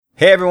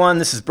Hey everyone,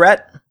 this is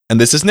Brett. And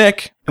this is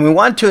Nick. And we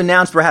wanted to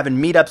announce we're having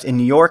meetups in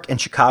New York and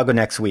Chicago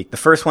next week. The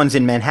first one's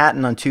in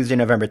Manhattan on Tuesday,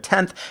 November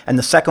 10th, and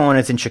the second one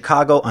is in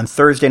Chicago on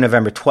Thursday,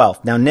 November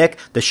 12th. Now, Nick,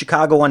 the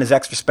Chicago one is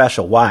extra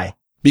special. Why?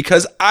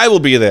 Because I will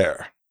be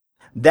there.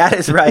 That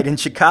is right. In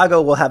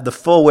Chicago, we'll have the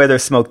full Where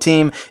There's Smoke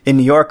team. In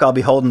New York, I'll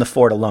be holding the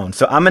fort alone.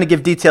 So I'm going to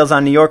give details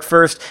on New York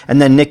first,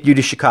 and then Nick, you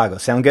do Chicago.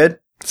 Sound good?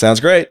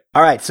 Sounds great.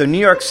 All right, so New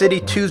York City,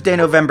 Tuesday,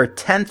 November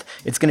 10th.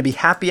 It's going to be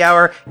happy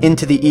hour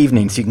into the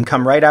evening, so you can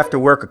come right after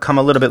work or come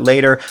a little bit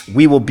later.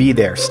 We will be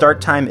there.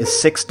 Start time is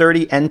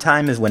 6:30. End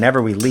time is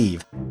whenever we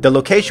leave. The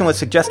location was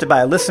suggested by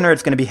a listener.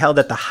 It's going to be held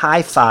at the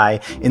Hi-Fi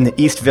in the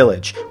East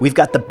Village. We've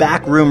got the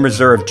back room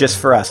reserved just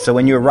for us, so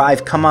when you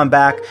arrive, come on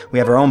back. We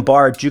have our own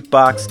bar,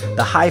 jukebox.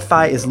 The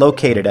Hi-Fi is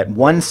located at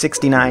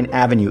 169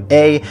 Avenue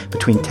A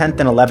between 10th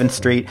and 11th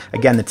Street.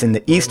 Again, it's in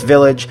the East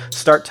Village.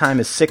 Start time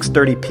is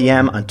 6:30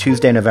 p.m. on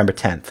Tuesday, November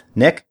 10th.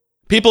 Nick?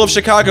 People of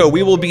Chicago,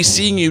 we will be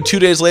seeing you 2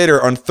 days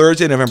later on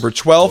Thursday, November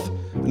 12th.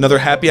 Another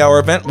happy hour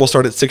event will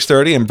start at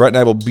 6:30, and Brett and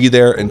I will be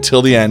there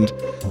until the end.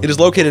 It is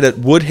located at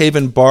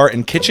Woodhaven Bar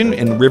and Kitchen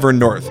in River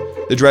North.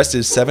 The address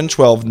is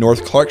 712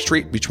 North Clark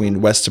Street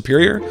between West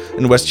Superior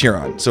and West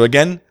Huron. So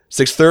again,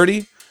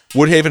 6:30,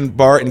 Woodhaven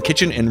Bar and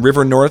Kitchen in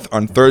River North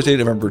on Thursday,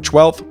 November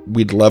 12th.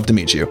 We'd love to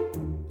meet you.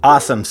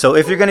 Awesome. So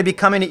if you're going to be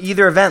coming to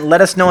either event,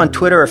 let us know on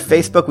Twitter or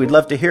Facebook. We'd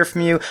love to hear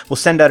from you. We'll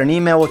send out an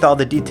email with all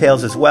the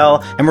details as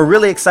well. And we're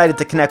really excited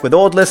to connect with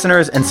old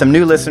listeners and some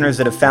new listeners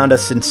that have found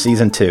us since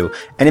season 2.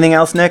 Anything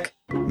else, Nick?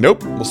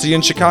 Nope. We'll see you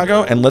in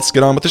Chicago, and let's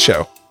get on with the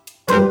show.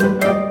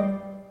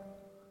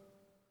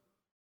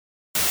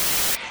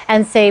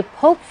 And say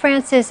Pope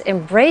Francis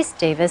embraced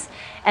Davis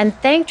and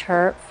thanked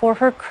her for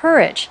her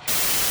courage.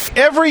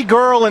 Every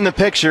girl in the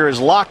picture is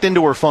locked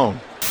into her phone.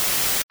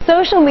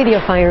 Social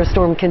media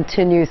firestorm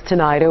continues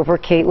tonight over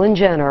Caitlyn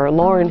Jenner,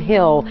 Lauryn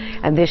Hill,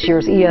 and this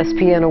year's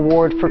ESPN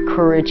Award for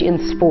Courage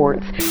in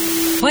Sports.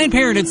 Planned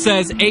Parenthood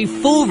says a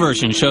full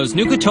version shows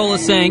Nucatola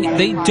saying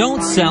they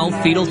don't sell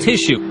fetal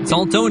tissue. It's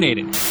all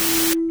donated.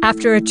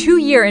 After a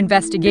 2-year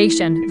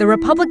investigation, the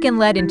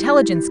Republican-led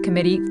Intelligence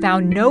Committee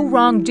found no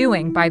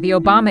wrongdoing by the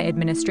Obama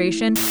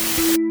administration.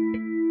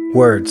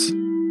 Words.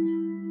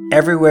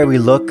 Everywhere we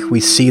look, we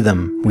see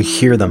them, we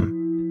hear them.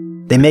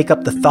 They make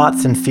up the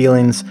thoughts and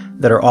feelings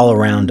that are all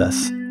around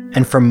us.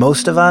 And for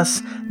most of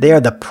us, they are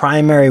the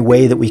primary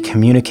way that we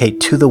communicate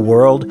to the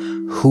world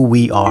who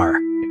we are.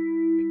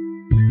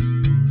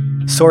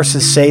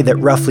 Sources say that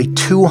roughly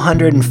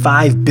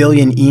 205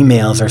 billion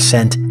emails are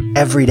sent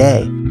every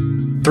day.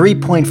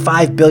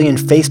 3.5 billion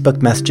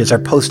Facebook messages are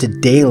posted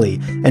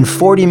daily, and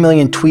 40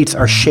 million tweets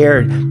are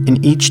shared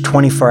in each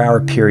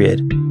 24-hour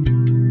period.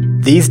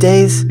 These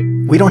days,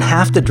 we don't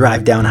have to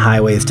drive down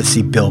highways to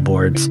see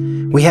billboards.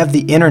 We have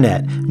the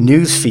internet,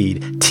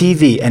 newsfeed,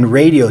 TV, and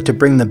radio to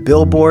bring the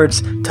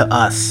billboards to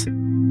us.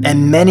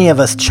 And many of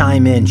us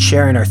chime in,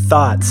 sharing our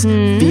thoughts,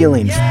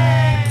 feelings,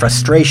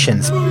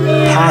 frustrations,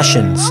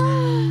 passions,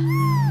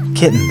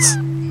 kittens.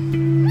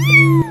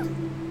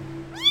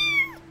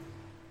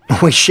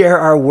 We share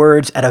our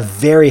words at a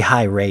very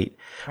high rate.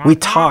 We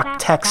talk,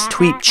 text,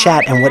 tweet,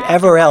 chat, and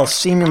whatever else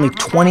seemingly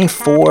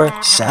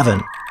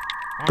 24/7.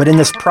 But in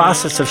this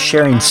process of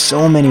sharing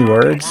so many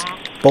words,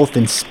 both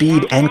in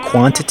speed and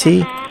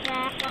quantity,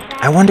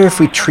 I wonder if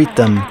we treat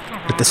them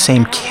with the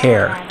same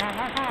care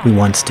we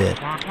once did.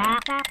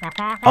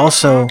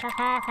 Also,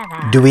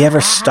 do we ever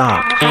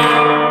stop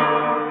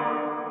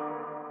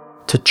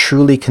to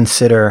truly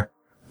consider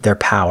their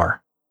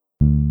power?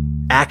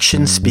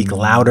 Actions speak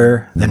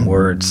louder than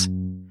words.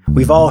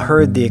 We've all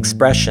heard the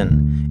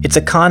expression. It's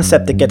a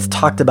concept that gets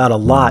talked about a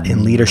lot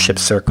in leadership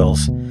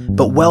circles.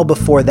 But well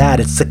before that,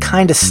 it's the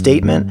kind of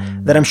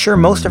statement that I'm sure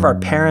most of our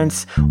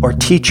parents or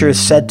teachers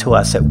said to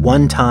us at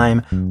one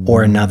time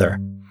or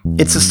another.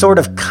 It's a sort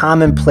of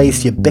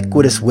commonplace,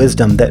 ubiquitous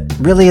wisdom that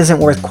really isn't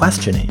worth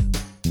questioning.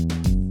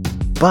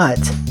 But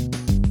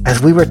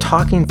as we were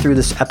talking through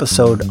this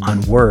episode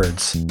on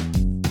words,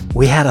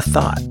 we had a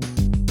thought.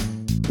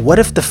 What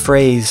if the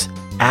phrase,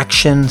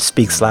 action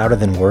speaks louder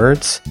than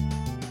words,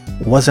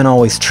 wasn't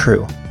always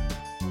true?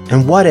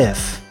 And what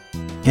if,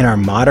 in our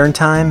modern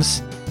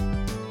times,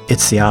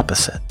 it's the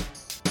opposite?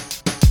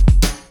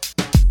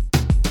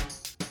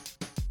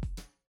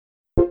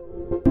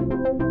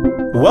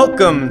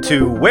 Welcome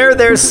to Where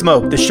There's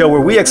Smoke, the show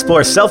where we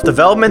explore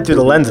self-development through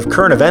the lens of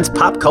current events,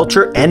 pop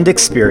culture, and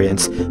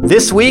experience.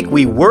 This week,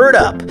 we word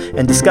up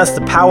and discuss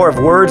the power of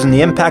words and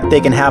the impact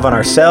they can have on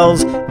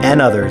ourselves and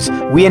others.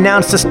 We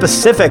announce the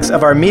specifics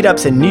of our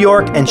meetups in New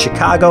York and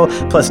Chicago,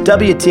 plus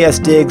WTS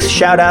digs,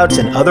 shout-outs,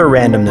 and other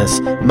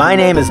randomness. My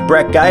name is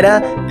Brett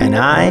Gaida, and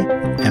I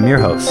am your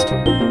host.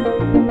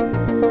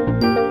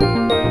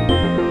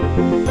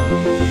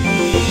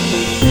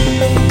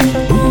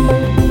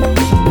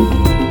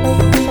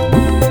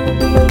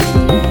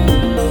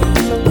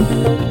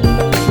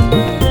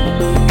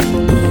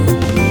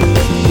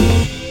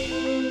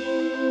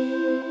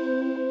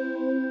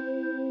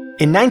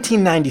 In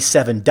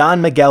 1997,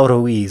 Don Miguel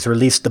Ruiz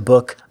released the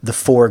book The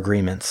Four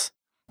Agreements.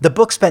 The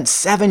book spent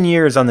 7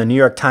 years on the New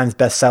York Times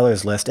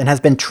bestsellers list and has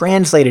been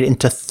translated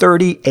into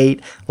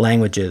 38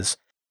 languages.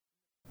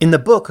 In the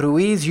book,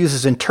 Ruiz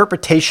uses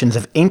interpretations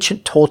of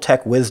ancient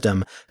Toltec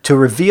wisdom to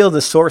reveal the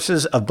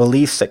sources of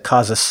beliefs that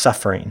cause us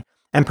suffering,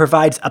 and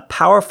provides a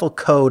powerful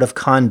code of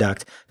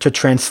conduct to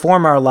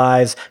transform our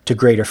lives to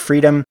greater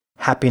freedom,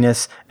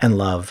 happiness, and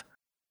love.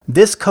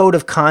 This code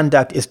of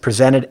conduct is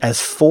presented as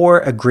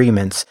 4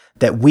 agreements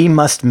that we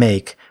must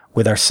make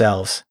with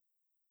ourselves.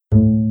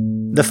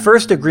 The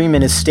first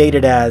agreement is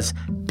stated as,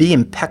 be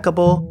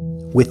impeccable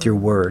with your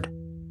word.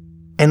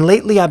 And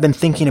lately I've been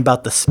thinking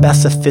about the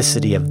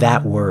specificity of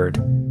that word,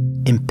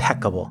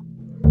 impeccable.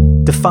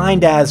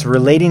 Defined as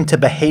relating to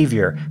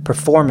behavior,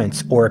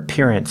 performance, or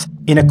appearance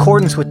in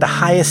accordance with the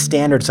highest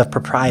standards of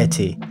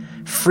propriety,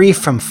 free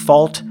from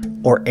fault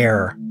or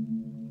error.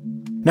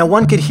 Now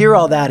one could hear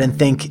all that and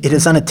think it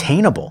is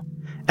unattainable,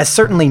 as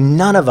certainly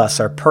none of us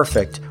are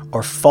perfect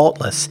or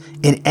faultless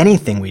in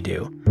anything we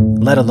do,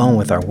 let alone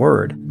with our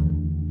word.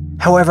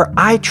 However,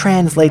 I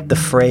translate the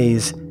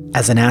phrase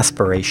as an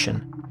aspiration,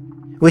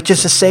 which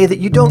is to say that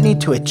you don't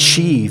need to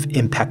achieve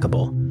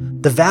impeccable.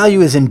 The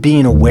value is in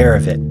being aware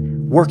of it,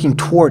 working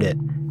toward it,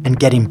 and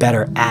getting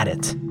better at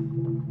it.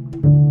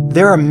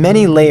 There are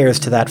many layers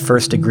to that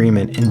first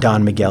agreement in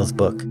Don Miguel's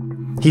book.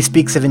 He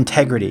speaks of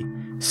integrity,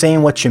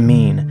 saying what you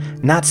mean,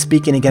 not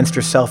speaking against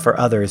yourself or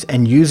others,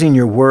 and using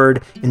your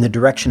word in the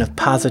direction of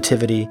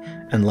positivity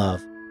and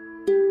love.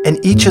 And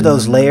each of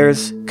those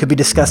layers could be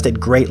discussed at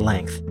great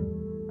length.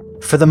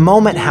 For the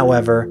moment,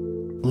 however,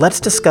 let's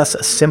discuss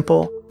a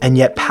simple and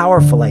yet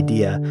powerful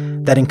idea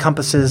that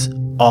encompasses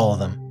all of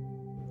them.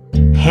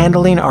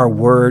 Handling our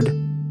word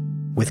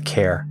with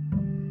care.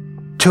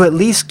 To at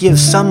least give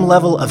some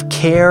level of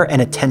care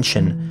and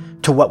attention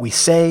to what we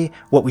say,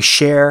 what we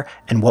share,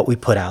 and what we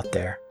put out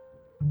there.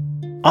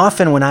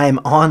 Often when I am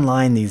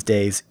online these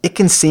days, it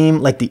can seem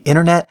like the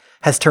internet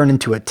has turned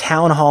into a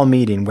town hall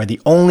meeting where the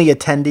only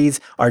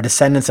attendees are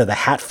descendants of the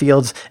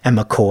Hatfields and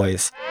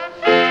McCoys.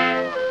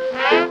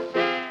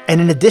 And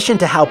in addition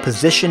to how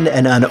positioned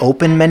and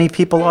unopen many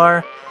people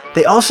are,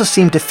 they also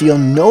seem to feel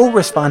no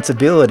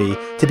responsibility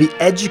to be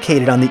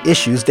educated on the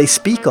issues they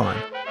speak on.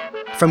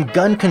 From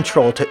gun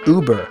control to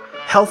Uber,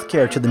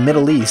 healthcare to the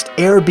Middle East,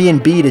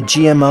 Airbnb to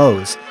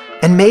GMOs.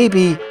 And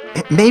maybe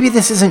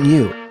this isn't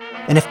you.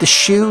 And if the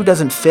shoe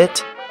doesn't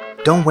fit,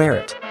 don't wear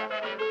it.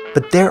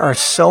 But there are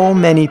so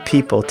many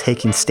people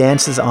taking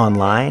stances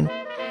online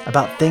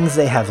about things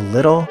they have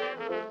little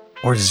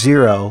or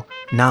zero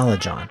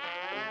knowledge on.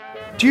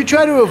 Do you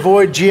try to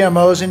avoid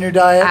GMOs in your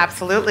diet?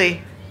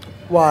 Absolutely.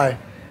 Why?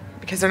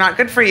 Because they're not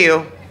good for you.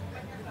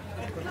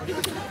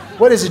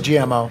 What is a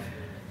GMO?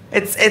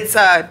 It's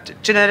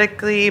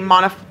genetically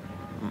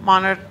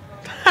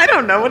I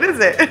don't know, what is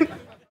it?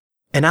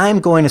 And I'm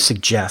going to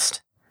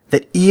suggest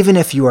that even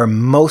if you are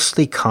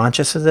mostly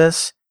conscious of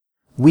this,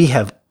 we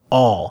have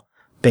all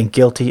been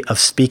guilty of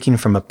speaking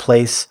from a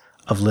place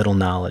of little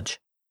knowledge.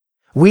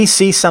 We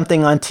see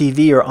something on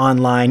TV or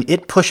online,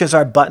 it pushes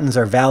our buttons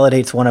or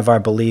validates one of our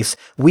beliefs.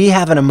 We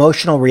have an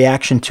emotional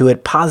reaction to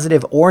it,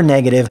 positive or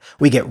negative.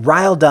 We get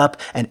riled up,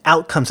 and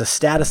out comes a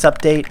status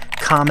update,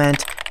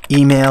 comment,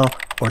 email,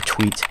 or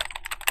tweet.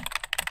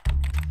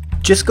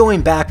 Just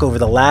going back over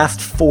the last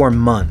 4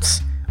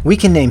 months, we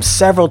can name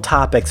several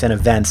topics and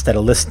events that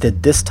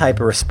elicited this type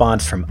of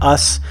response from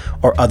us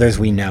or others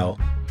we know.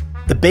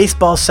 The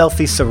baseball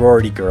selfie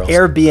sorority girls,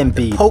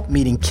 Airbnb, Pope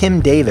meeting Kim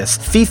Davis,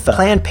 FIFA,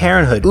 Planned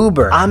Parenthood,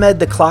 Uber, Ahmed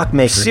the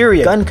Clockmaker,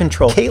 Syria, gun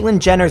control, Caitlyn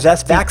Jenner's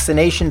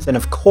vaccinations, and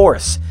of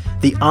course,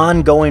 the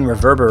ongoing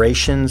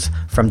reverberations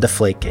from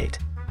Deflategate.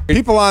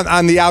 People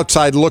on the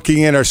outside looking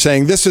in are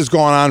saying this has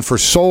gone on for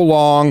so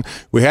long.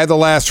 We had the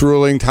last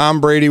ruling.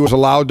 Tom Brady was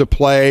allowed to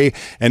play,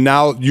 and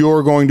now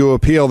you're going to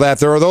appeal that.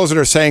 There are those that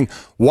are saying,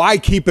 why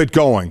keep it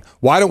going?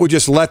 Why don't we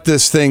just let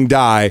this thing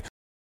die?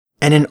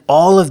 And in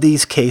all of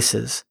these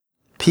cases,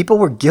 people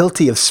were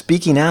guilty of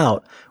speaking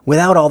out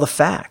without all the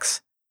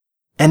facts.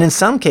 And in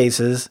some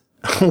cases,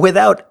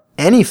 without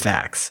any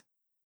facts.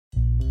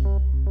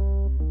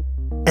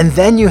 And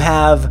then you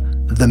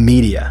have the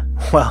media.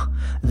 Well,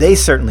 they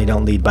certainly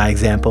don't lead by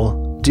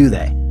example, do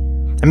they?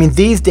 I mean,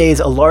 these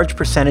days, a large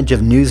percentage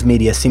of news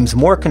media seems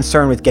more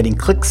concerned with getting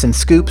clicks and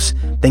scoops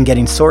than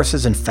getting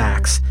sources and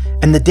facts.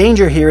 And the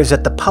danger here is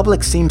that the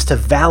public seems to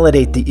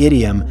validate the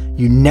idiom,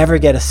 you never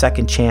get a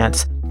second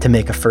chance to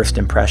make a first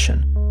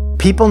impression.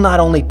 People not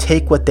only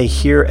take what they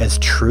hear as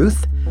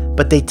truth,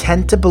 but they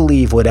tend to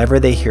believe whatever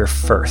they hear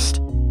first.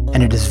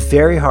 And it is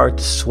very hard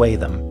to sway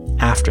them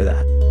after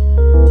that.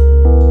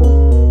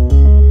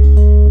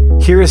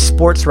 Here is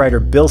sports writer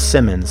Bill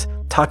Simmons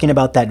talking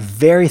about that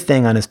very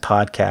thing on his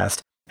podcast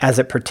as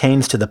it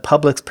pertains to the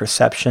public's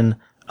perception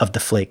of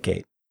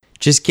Deflategate.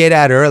 Just get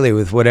out early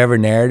with whatever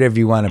narrative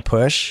you want to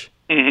push.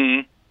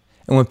 Mm-hmm.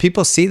 And when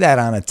people see that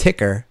on a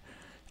ticker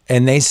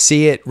and they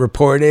see it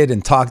reported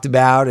and talked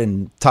about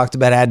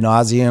ad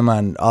nauseum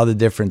on all the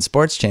different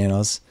sports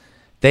channels,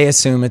 they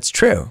assume it's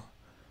true.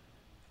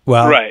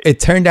 Well, right. It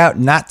turned out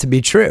not to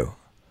be true.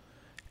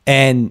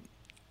 And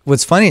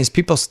what's funny is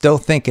people still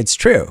think it's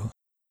true.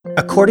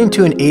 According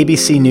to an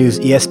ABC News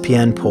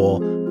ESPN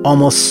poll,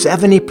 almost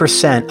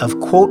 70% of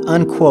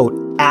quote-unquote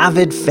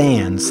avid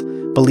fans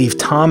believe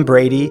Tom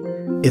Brady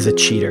is a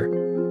cheater.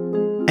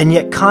 And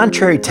yet,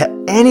 contrary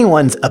to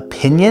anyone's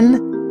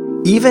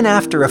opinion, even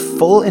after a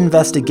full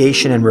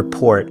investigation and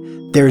report,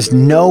 there's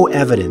no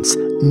evidence,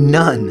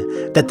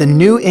 none, that the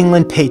New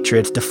England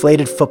Patriots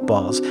deflated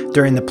footballs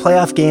during the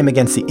playoff game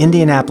against the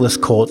Indianapolis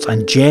Colts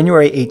on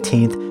January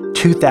 18th,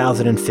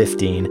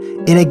 2015,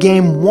 in a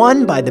game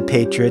won by the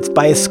Patriots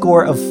by a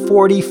score of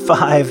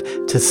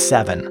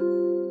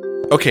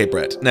 45-7. Okay,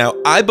 Brett. Now,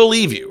 I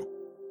believe you,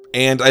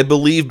 and I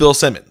believe Bill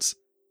Simmons.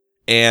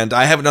 And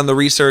I haven't done the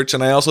research,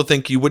 and I also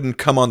think you wouldn't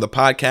come on the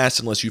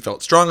podcast unless you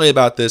felt strongly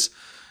about this.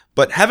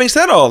 But having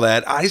said all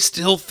that, I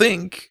still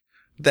think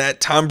that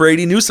Tom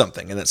Brady knew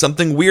something and that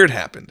something weird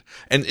happened.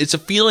 And it's a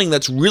feeling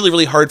that's really,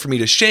 really hard for me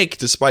to shake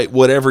despite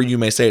whatever you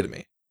may say to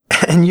me.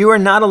 And you are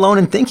not alone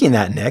in thinking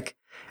that, Nick.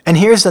 And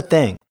here's the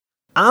thing.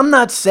 I'm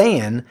not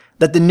saying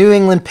that the New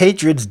England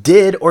Patriots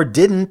did or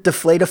didn't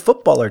deflate a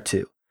football or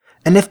two.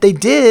 And if they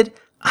did,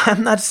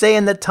 I'm not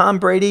saying that Tom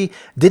Brady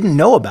didn't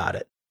know about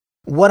it.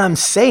 What I'm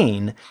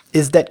saying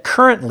is that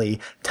currently,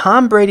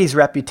 Tom Brady's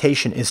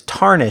reputation is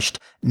tarnished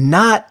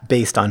not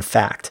based on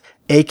fact,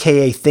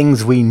 aka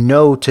things we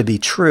know to be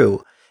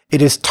true.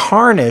 It is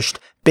tarnished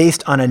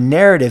based on a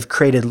narrative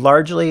created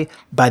largely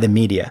by the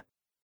media.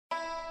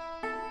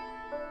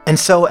 And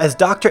so, as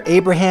Dr.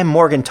 Abraham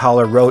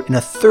Morgentaler wrote in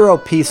a thorough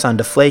piece on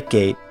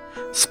Deflategate,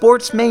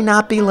 sports may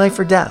not be life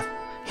or death.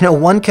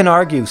 One can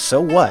argue, so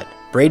what?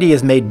 Brady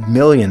has made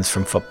millions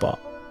from football.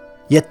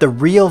 Yet the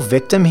real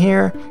victim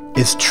here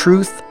is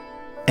truth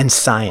and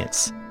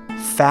science.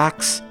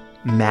 Facts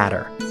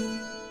matter.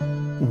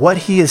 What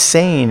he is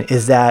saying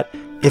is that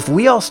if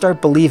we all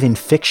start believing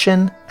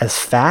fiction as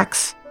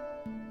facts,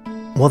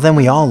 well, then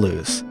we all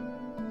lose.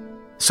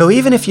 So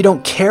even if you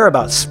don't care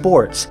about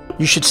sports,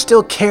 you should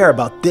still care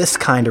about this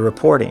kind of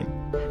reporting.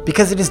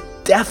 Because it is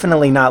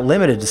definitely not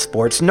limited to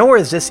sports, nor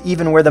is this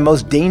even where the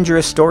most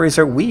dangerous stories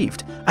are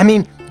weaved. I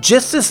mean,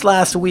 just this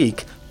last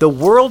week, the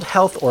World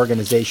Health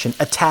Organization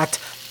attacked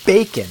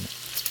bacon.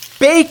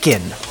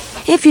 Bacon!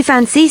 If you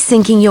fancy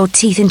sinking your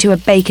teeth into a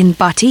bacon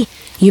butty,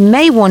 you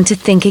may want to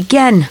think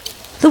again.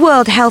 The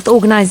World Health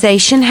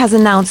Organization has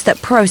announced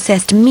that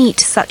processed meat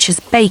such as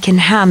bacon,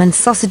 ham and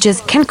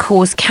sausages can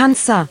cause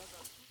cancer.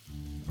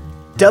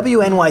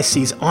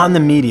 WNYC's On the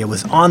Media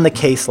was on the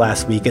case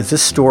last week as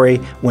this story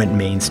went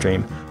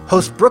mainstream.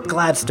 Host Brooke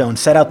Gladstone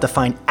set out to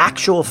find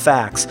actual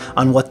facts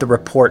on what the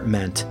report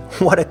meant.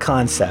 What a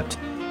concept.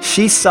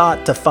 She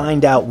sought to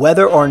find out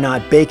whether or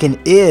not bacon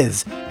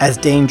is as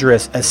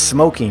dangerous as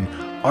smoking,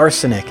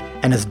 arsenic,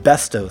 and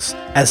asbestos,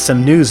 as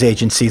some news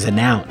agencies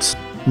announced.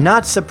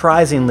 Not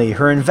surprisingly,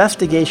 her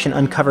investigation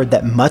uncovered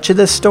that much of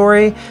this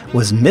story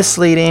was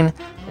misleading,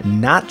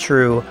 not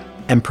true,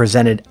 and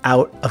presented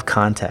out of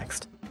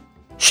context.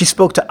 She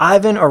spoke to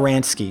Ivan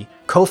Oransky,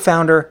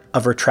 co-founder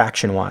of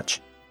Retraction Watch.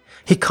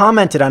 He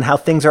commented on how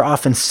things are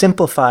often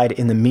simplified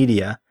in the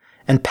media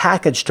and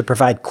packaged to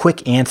provide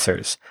quick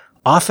answers,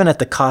 often at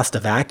the cost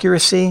of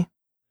accuracy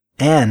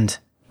and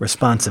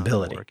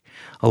responsibility.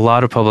 A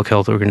lot of public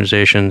health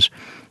organizations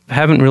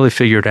haven't really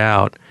figured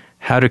out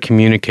how to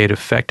communicate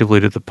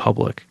effectively to the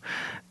public.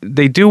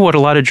 They do what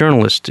a lot of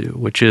journalists do,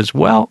 which is,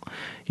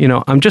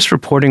 I'm just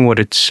reporting what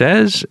it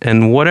says,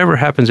 and whatever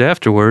happens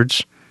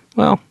afterwards,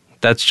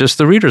 that's just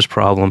the reader's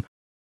problem.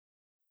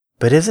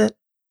 But is it?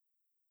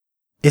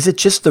 Is it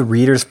just the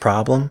reader's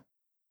problem?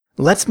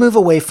 Let's move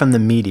away from the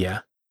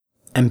media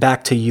and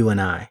back to you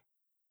and I.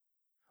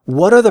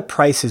 What are the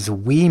prices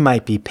we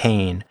might be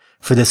paying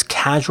for this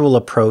casual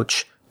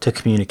approach to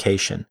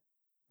communication?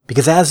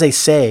 Because as they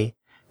say,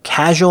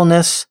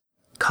 casualness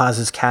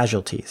causes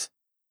casualties.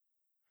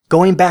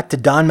 Going back to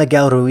Don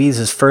Miguel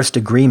Ruiz's first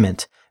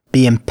agreement,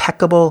 be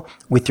impeccable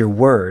with your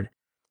word,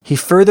 he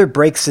further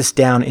breaks this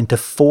down into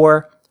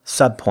 4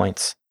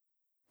 subpoints.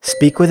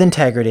 Speak with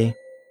integrity,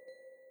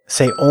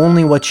 say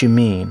only what you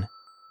mean,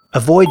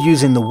 avoid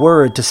using the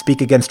word to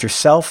speak against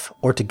yourself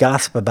or to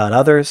gossip about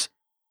others,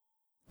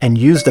 and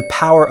use the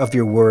power of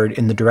your word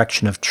in the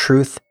direction of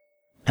truth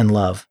and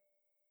love.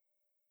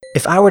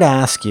 If I were to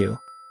ask you,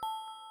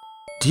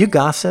 do you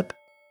gossip?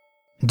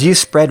 Do you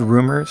spread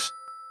rumors?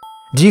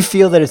 Do you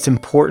feel that it's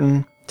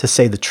important to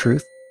say the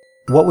truth?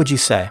 What would you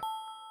say?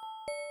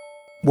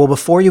 Well,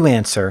 before you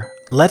answer,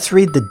 let's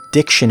read the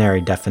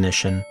dictionary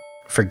definition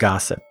for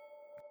gossip.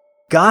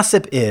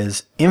 Gossip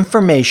is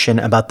information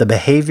about the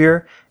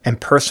behavior and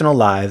personal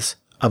lives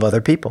of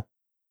other people.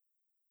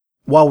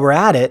 While we're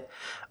at it,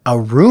 a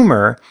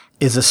rumor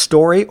is a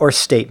story or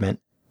statement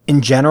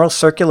in general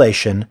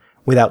circulation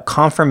without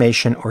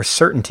confirmation or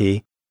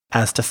certainty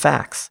as to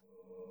facts.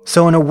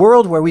 So in a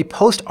world where we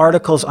post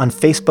articles on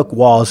Facebook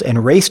walls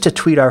and race to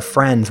tweet our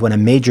friends when a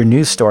major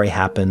news story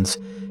happens,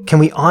 can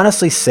we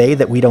honestly say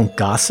that we don't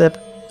gossip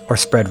or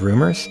spread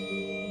rumors?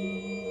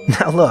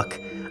 Now look,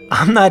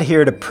 I'm not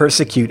here to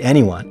persecute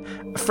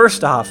anyone.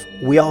 First off,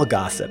 we all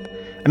gossip.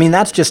 I mean,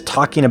 that's just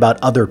talking about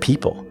other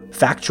people,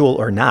 factual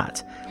or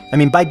not. I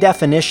mean, by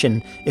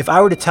definition, if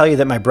I were to tell you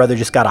that my brother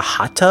just got a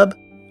hot tub,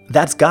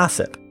 that's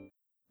gossip.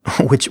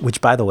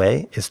 which, by the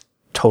way, is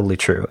totally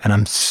true, and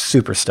I'm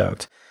super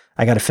stoked.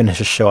 I got to finish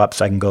the show up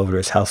so I can go over to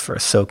his house for a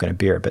soak and a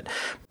beer.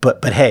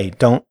 But hey,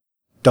 don't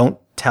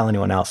tell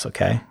anyone else,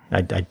 okay?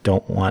 I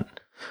don't want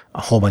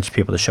a whole bunch of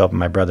people to show up at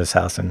my brother's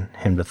house and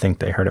him to think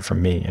they heard it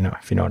from me,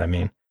 if you know what I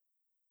mean.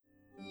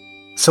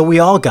 So we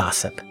all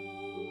gossip.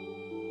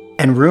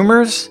 And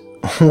rumors?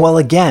 Well,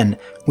 again,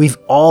 we've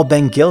all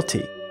been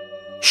guilty.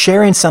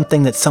 Sharing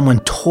something that someone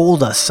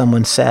told us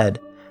someone said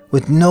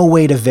with no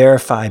way to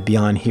verify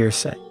beyond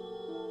hearsay.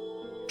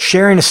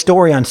 Sharing a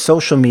story on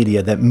social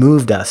media that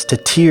moved us to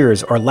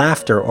tears or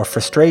laughter or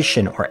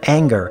frustration or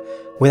anger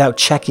without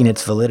checking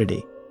its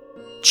validity.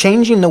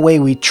 Changing the way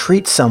we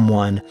treat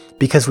someone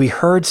because we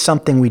heard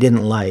something we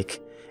didn't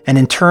like, and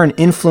in turn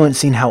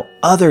influencing how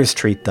others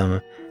treat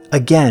them,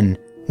 again,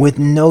 with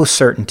no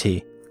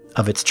certainty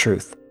of its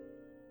truth.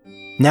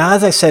 Now,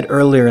 as I said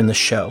earlier in the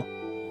show,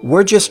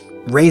 we're just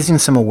raising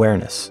some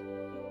awareness.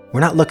 We're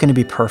not looking to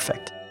be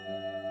perfect.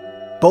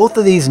 Both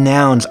of these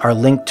nouns are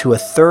linked to a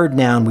third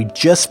noun we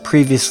just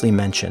previously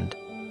mentioned,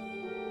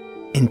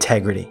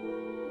 integrity,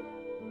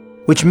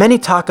 which many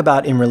talk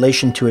about in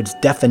relation to its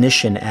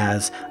definition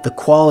as the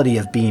quality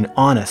of being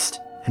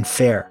honest and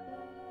fair.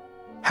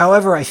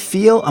 However, I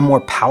feel a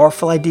more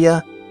powerful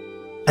idea,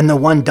 and the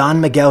one Don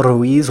Miguel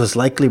Ruiz was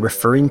likely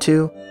referring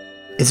to,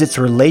 is its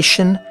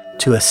relation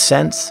to a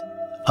sense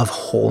of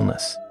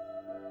wholeness.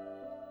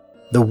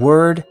 The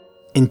word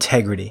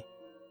integrity,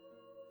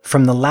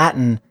 from the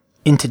Latin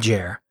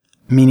integer,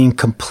 meaning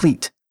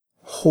complete,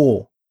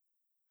 whole.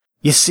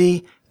 You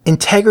see,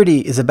 integrity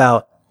is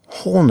about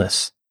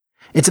wholeness.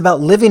 It's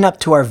about living up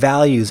to our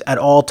values at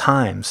all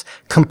times,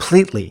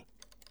 completely.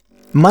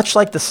 Much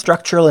like the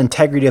structural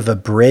integrity of a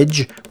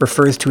bridge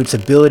refers to its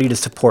ability to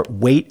support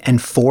weight and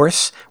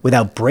force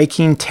without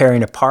breaking,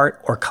 tearing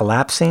apart, or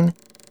collapsing,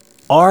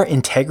 our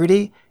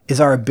integrity is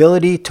our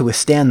ability to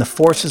withstand the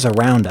forces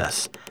around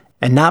us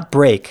and not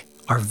break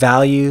our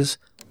values,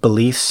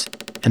 beliefs,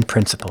 and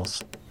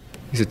principles.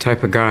 He's the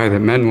type of guy that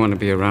men want to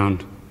be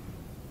around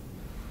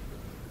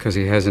because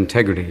he has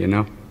integrity,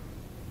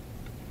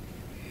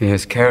 He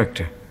has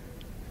character.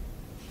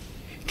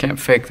 You can't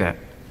fake that.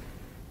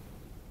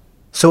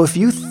 So if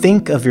you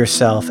think of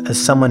yourself as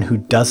someone who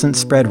doesn't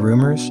spread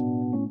rumors,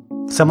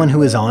 someone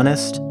who is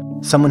honest,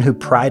 someone who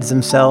prides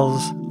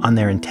themselves on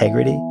their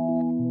integrity,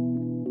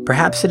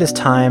 perhaps it is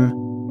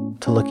time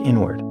to look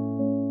inward.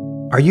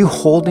 Are you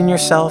holding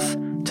yourself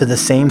to the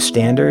same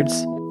standards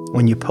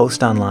when you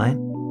post online?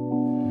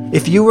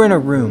 If you were in a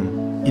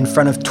room in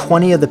front of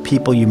 20 of the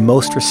people you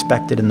most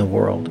respected in the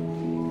world,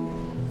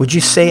 would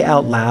you say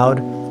out loud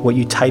what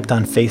you typed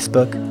on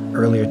Facebook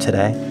earlier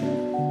today?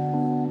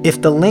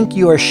 If the link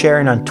you are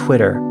sharing on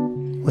Twitter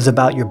was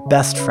about your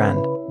best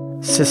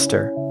friend,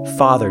 sister,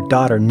 father,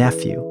 daughter,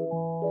 nephew,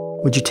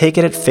 would you take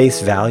it at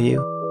face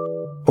value?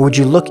 Or would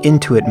you look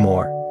into it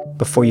more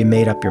before you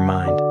made up your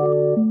mind?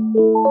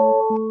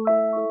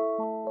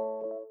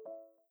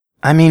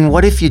 I mean,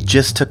 what if you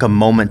just took a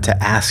moment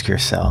to ask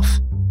yourself,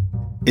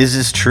 is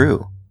this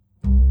true?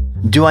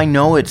 Do I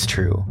know it's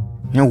true?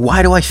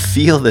 Why do I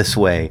feel this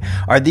way?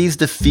 Are these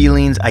the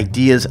feelings,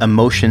 ideas,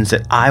 emotions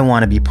that I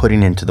want to be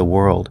putting into the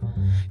world?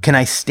 Can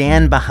I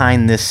stand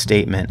behind this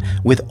statement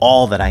with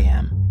all that I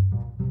am?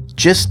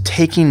 Just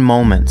taking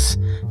moments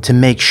to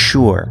make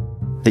sure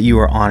that you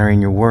are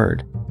honoring your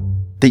word,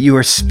 that you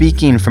are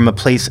speaking from a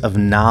place of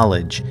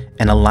knowledge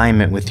and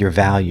alignment with your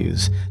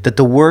values, that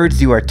the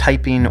words you are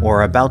typing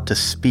or are about to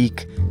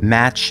speak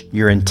match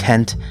your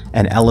intent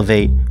and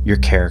elevate your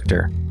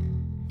character.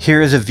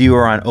 Here is a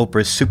viewer on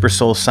Oprah's Super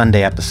Soul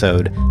Sunday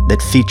episode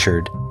that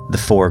featured the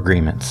 4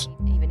 agreements.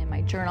 Even in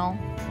my journal.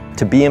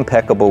 To be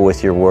impeccable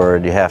with your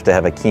word, you have to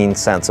have a keen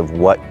sense of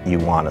what you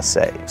want to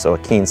say. So a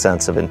keen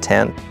sense of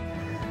intent.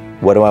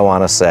 What do I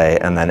want to say?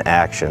 And then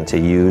action to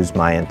use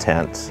my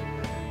intent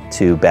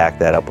to back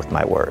that up with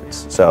my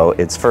words. So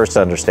it's first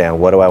to understand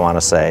what do I want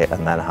to say,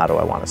 and then how do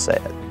I want to say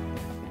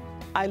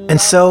it. And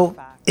so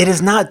it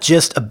is not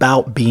just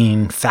about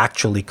being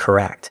factually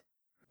correct,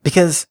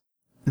 because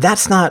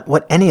that's not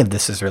what any of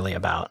this is really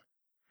about.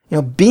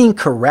 Being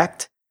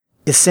correct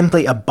is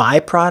simply a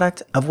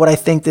byproduct of what I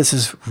think this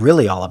is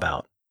really all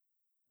about,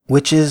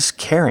 which is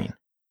caring,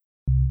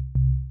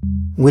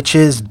 which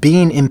is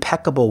being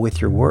impeccable with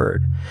your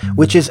word,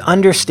 which is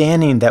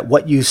understanding that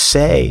what you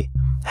say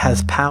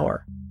has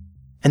power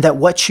and that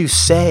what you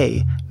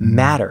say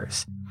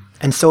matters.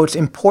 And so it's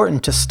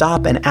important to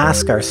stop and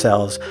ask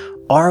ourselves,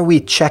 are we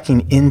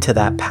checking into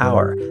that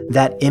power,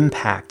 that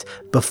impact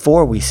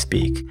before we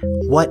speak,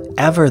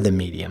 whatever the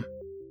medium?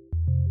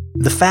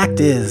 The fact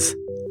is,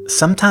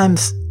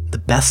 sometimes the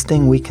best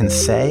thing we can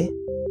say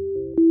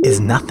is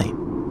nothing.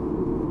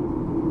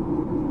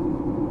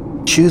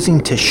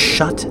 Choosing to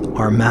shut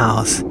our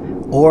mouths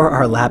or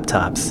our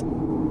laptops,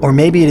 or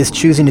maybe it is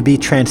choosing to be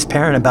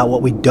transparent about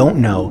what we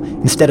don't know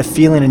instead of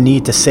feeling a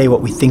need to say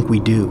what we think we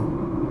do.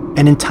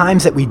 And in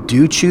times that we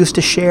do choose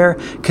to share,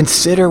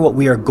 consider what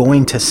we are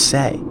going to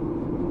say,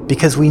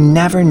 because we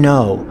never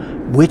know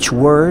which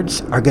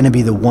words are going to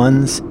be the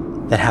ones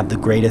that have the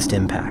greatest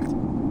impact.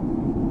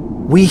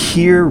 We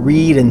hear,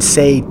 read, and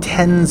say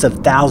tens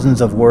of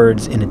thousands of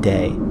words in a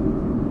day,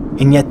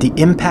 and yet the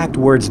impact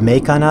words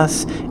make on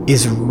us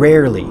is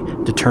rarely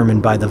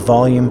determined by the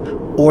volume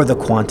or the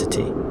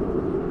quantity.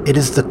 It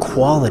is the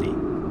quality,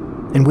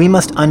 and we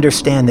must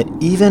understand that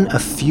even a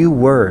few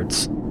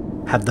words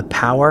have the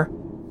power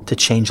to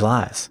change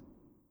lives.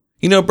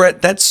 You know,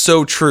 Brett, that's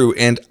so true,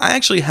 and I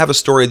actually have a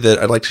story that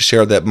I'd like to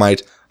share that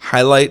might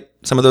highlight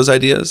some of those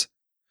ideas.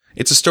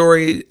 It's a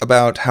story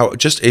about how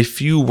just a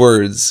few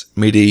words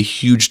made a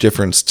huge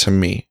difference to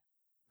me.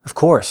 Of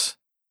course.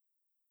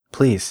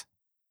 Please.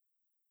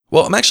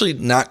 Well, I'm actually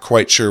not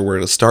quite sure where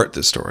to start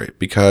this story,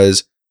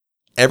 because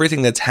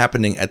everything that's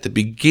happening at the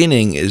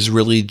beginning is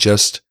really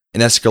just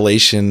an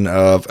escalation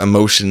of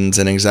emotions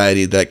and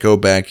anxiety that go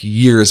back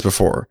years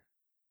before.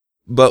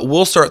 But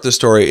we'll start the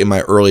story in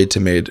my early to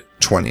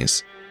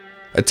mid-20s,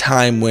 a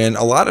time when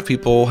a lot of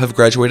people have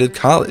graduated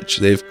college.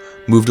 They've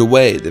moved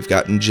away, they've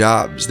gotten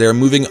jobs, they're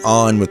moving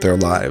on with their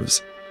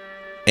lives.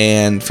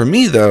 And for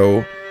me,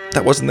 though,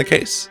 that wasn't the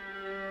case.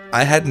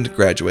 I hadn't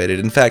graduated.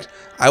 In fact,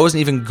 I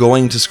wasn't even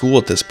going to school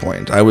at this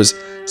point. I was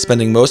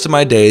spending most of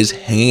my days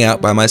hanging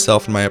out by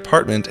myself in my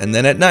apartment, and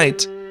then at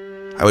night,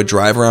 I would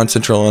drive around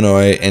Central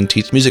Illinois and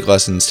teach music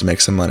lessons to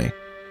make some money.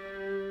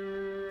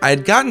 I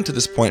had gotten to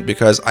this point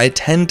because I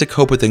tend to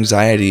cope with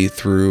anxiety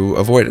through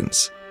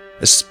avoidance,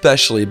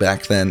 especially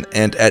back then,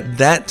 and at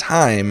that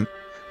time,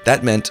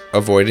 that meant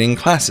avoiding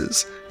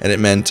classes, and it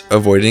meant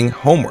avoiding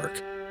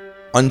homework.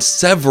 On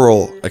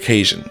several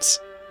occasions,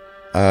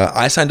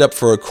 I signed up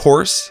for a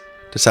course,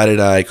 decided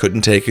I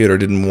couldn't take it or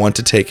didn't want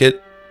to take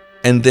it,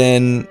 and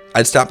then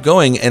I'd stop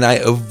going and I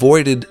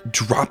avoided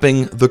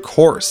dropping the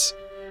course.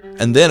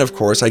 And then, of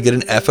course, I get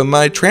an F on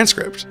my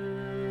transcript.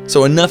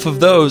 So enough of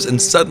those,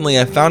 and suddenly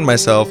I found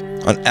myself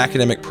on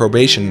academic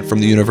probation from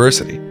the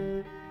university.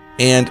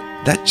 And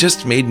that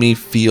just made me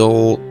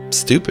feel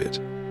stupid.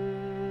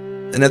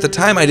 And at the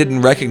time, I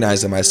didn't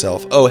recognize in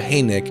myself, oh,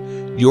 hey, Nick,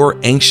 you're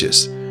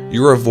anxious.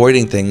 You're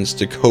avoiding things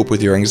to cope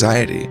with your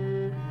anxiety.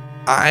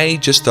 I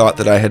just thought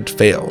that I had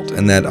failed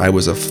and that I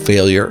was a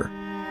failure,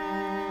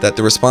 that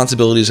the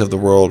responsibilities of the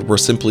world were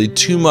simply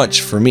too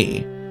much for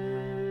me.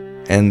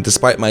 And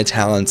despite my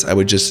talents, I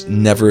would just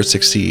never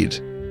succeed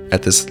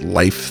at this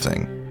life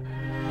thing.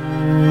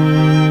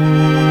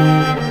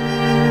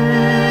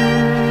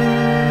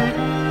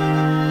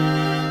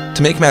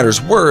 To make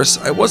matters worse,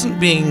 I wasn't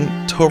being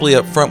totally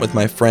upfront with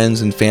my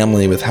friends and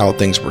family with how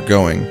things were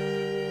going.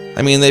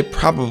 I mean, they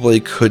probably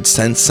could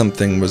sense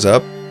something was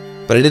up,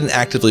 but I didn't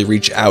actively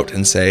reach out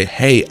and say,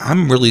 hey,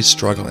 I'm really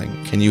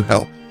struggling, can you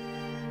help?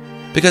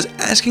 Because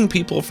asking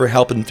people for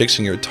help in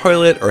fixing your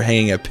toilet or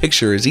hanging a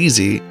picture is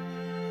easy,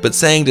 but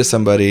saying to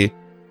somebody,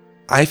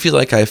 I feel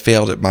like I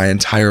failed at my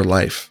entire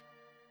life,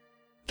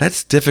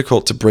 that's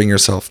difficult to bring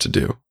yourself to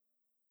do.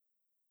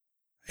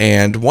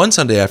 And one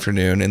Sunday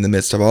afternoon, in the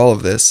midst of all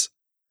of this,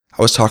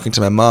 I was talking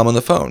to my mom on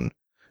the phone,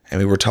 and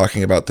we were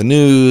talking about the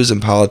news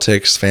and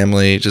politics,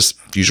 family, just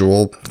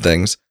usual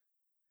things.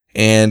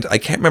 And I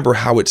can't remember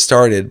how it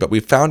started, but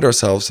we found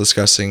ourselves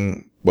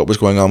discussing what was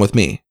going on with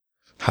me.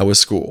 How was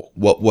school?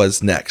 What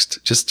was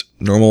next? Just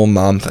normal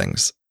mom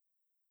things.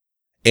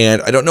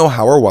 And I don't know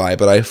how or why,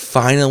 but I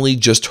finally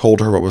just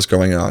told her what was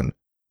going on.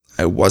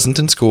 I wasn't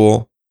in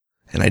school,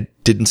 and I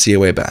didn't see a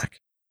way back.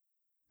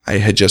 I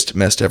had just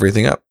messed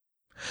everything up.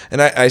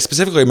 And I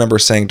specifically remember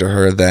saying to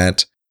her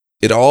that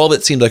all of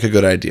it seemed like a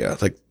good idea,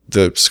 like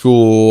the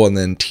school and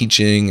then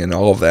teaching and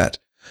all of that,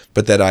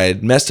 but that I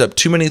had messed up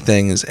too many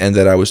things and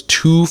that I was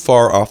too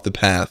far off the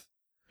path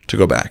to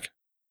go back.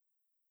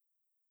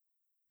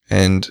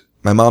 And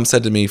my mom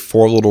said to me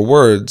 4 little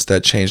words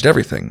that changed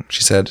everything.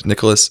 She said,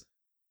 Nicholas,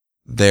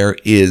 there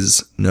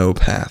is no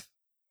path.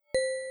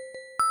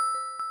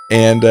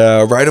 And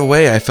right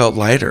away, I felt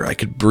lighter. I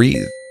could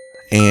breathe.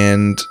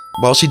 And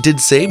while she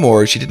did say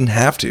more, she didn't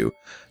have to.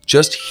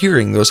 Just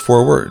hearing those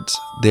 4 words,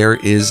 there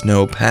is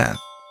no path,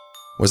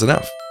 was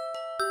enough.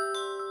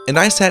 And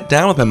I sat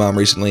down with my mom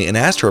recently and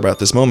asked her about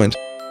this moment.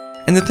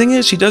 And the thing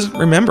is, she doesn't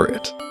remember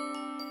it.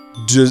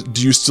 Do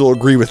you still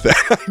agree with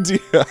that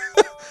idea?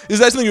 Is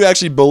that something you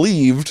actually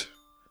believed?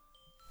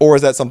 Or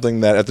is that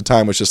something that at the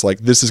time was just like,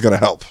 this is going to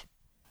help?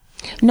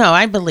 No,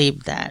 I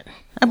believe that.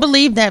 I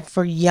believe that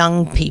for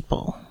young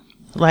people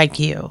like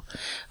you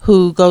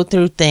who go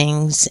through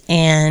things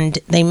and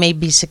they may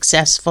be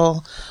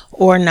successful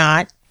or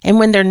not. And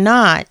when they're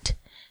not,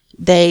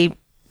 they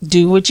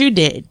do what you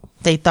did.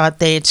 They thought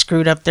they had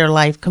screwed up their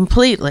life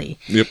completely.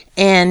 Yep.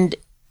 And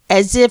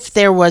as if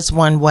there was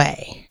one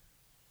way.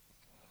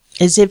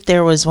 As if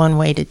there was one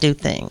way to do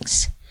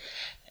things.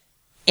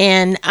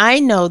 And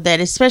I know that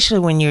especially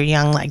when you're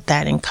young like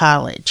that in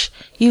college,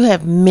 you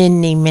have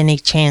many, many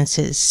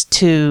chances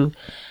to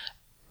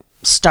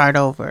start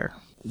over,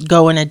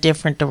 go in a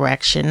different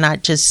direction,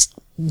 not just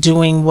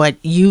doing what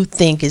you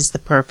think is the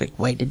perfect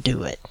way to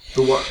do it.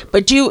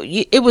 But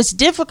it was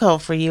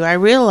difficult for you. I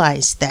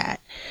realized that.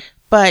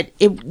 But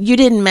you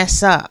didn't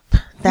mess up.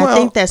 I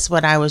think that's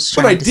what I was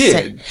But trying I to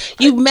did. say.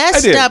 You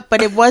messed did. up,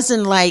 but it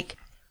wasn't like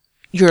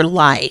your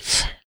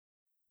life.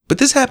 But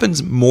this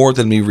happens more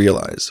than we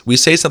realize. We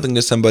say something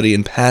to somebody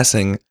in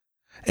passing,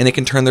 and it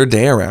can turn their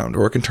day around,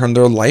 or it can turn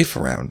their life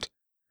around.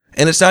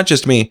 And it's not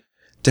just me.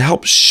 To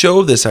help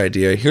show this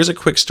idea, here's a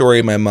quick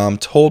story my mom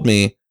told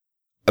me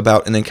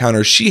about an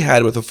encounter she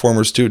had with a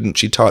former student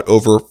she taught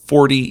over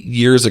 40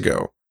 years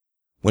ago,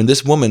 when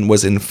this woman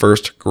was in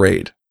first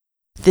grade.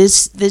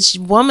 This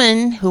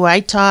woman who I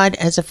taught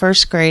as a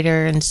first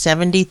grader in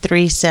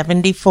 73,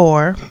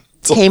 74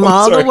 came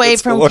all the way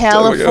from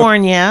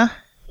California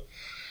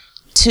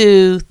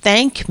to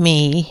thank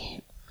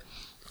me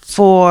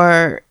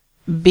for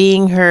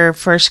being her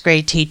first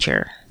grade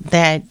teacher.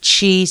 That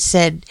she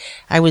said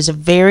I was a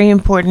very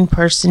important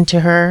person to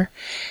her.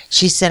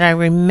 She said, I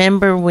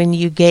remember when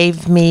you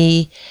gave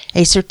me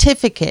a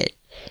certificate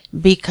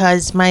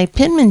because my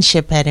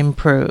penmanship had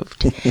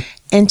improved.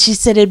 And she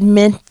said it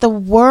meant the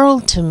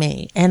world to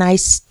me, and I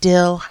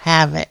still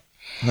have it.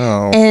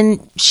 Oh.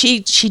 And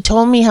she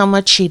told me how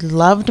much she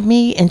loved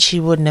me and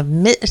she wouldn't have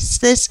missed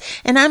this.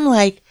 And I'm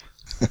like,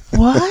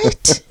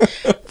 what?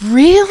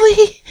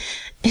 Really?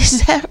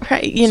 Is that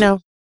right? You know?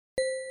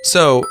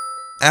 So,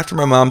 after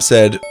my mom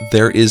said,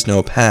 there is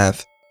no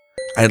path,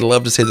 I'd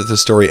love to say that the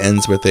story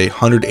ends with a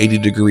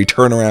 180-degree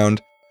turnaround,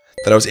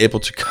 that I was able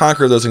to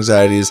conquer those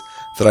anxieties,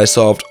 that I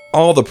solved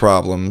all the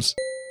problems.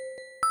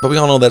 But we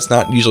all know that's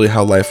not usually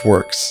how life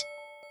works.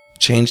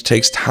 Change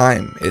takes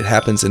time. It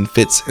happens in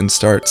fits and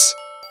starts.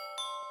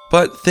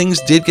 But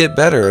things did get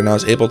better, and I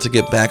was able to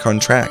get back on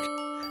track,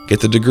 get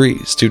the degree,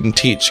 student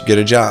teach, get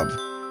a job.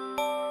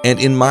 And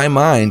in my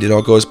mind, it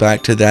all goes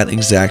back to that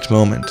exact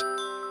moment,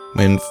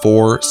 when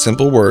 4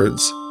 simple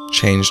words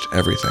changed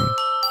everything.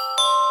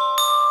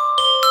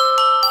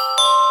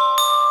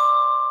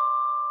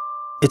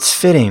 It's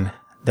fitting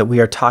that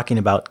we are talking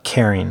about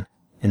caring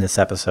in this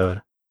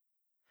episode,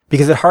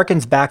 because it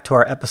harkens back to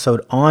our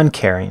episode on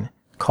caring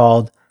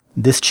called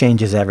This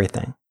Changes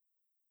Everything.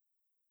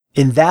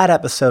 In that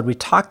episode, we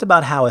talked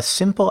about how a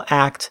simple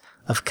act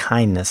of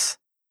kindness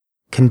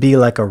can be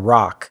like a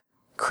rock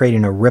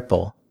creating a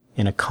ripple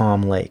in a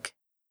calm lake.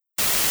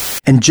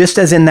 And just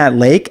as in that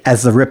lake,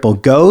 as the ripple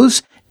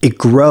goes, it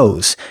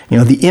grows. You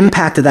know, the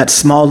impact of that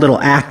small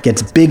little act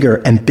gets bigger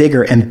and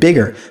bigger and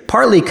bigger,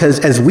 partly because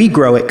as we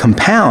grow, it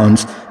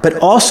compounds, but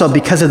also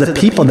because of the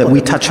people that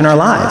we touch in our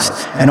lives,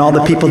 and all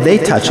the people they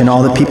touch, and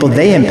all the people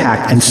they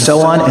impact, and so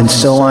on, and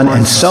so on,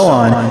 and so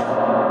on.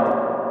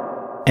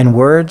 And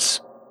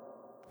words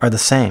are the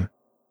same.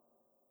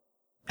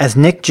 As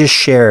Nick just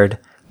shared,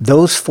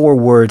 those 4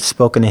 words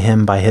spoken to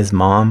him by his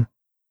mom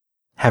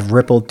have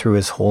rippled through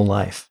his whole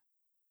life.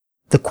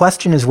 The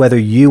question is whether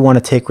you want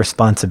to take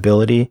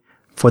responsibility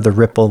for the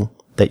ripple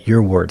that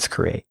your words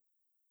create,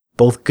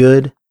 both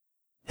good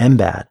and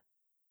bad.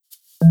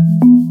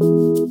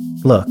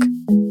 Look,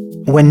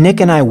 when Nick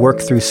and I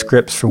work through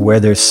scripts for Where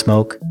There's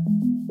Smoke,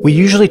 we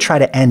usually try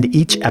to end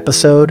each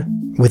episode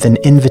with an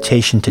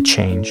invitation to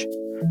change.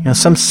 You know,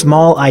 some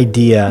small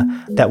idea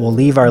that will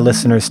leave our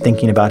listeners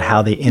thinking about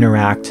how they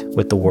interact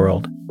with the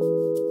world.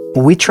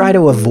 We try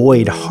to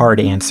avoid hard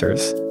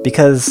answers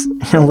because,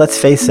 let's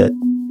face it,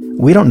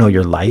 we don't know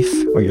your life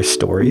or your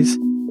stories,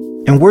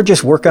 and we're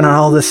just working on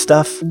all this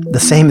stuff the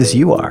same as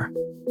you are.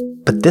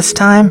 But this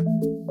time,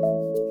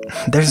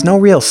 there's no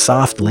real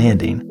soft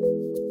landing.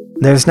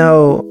 There's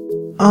no,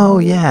 oh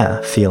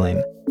yeah,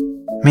 feeling.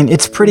 I mean,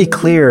 it's pretty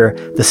clear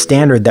the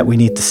standard that we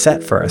need to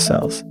set for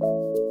ourselves.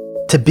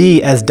 To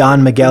be, as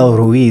Don Miguel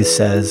Ruiz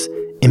says,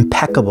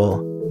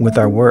 impeccable with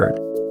our word.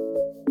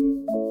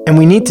 And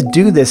we need to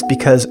do this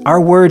because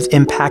our words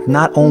impact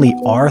not only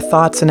our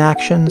thoughts and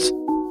actions,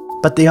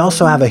 but they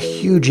also have a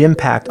huge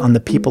impact on the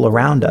people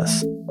around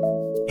us,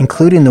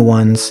 including the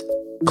ones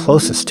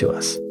closest to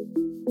us.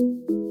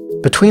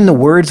 Between the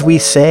words we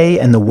say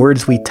and the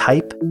words we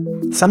type,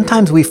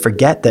 sometimes we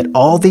forget that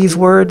all these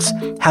words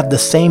have the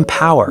same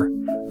power,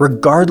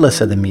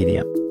 regardless of the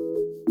medium.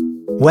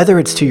 Whether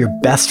it's to your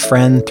best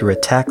friend through a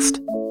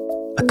text,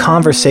 a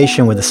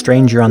conversation with a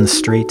stranger on the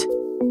street,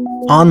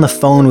 on the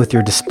phone with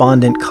your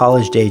despondent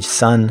college-age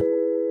son,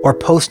 or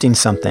posting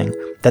something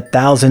that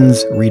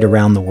thousands read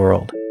around the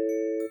world.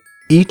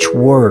 Each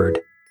word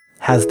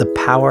has the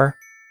power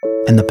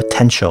and the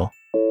potential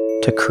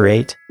to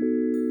create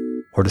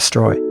or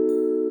destroy.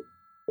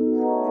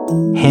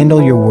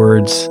 Handle your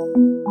words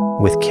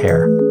with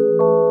care.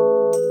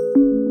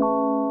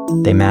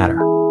 They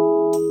matter.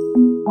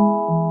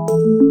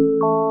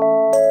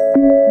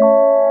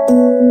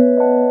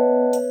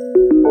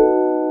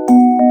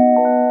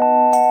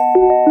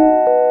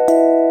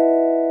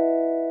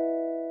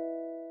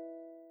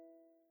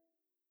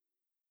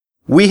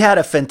 We had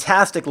a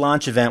fantastic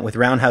launch event with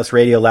Roundhouse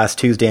Radio last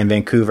Tuesday in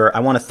Vancouver.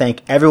 I want to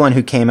thank everyone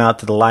who came out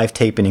to the live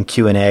taping and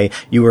Q&A.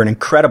 You were an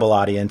incredible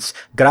audience.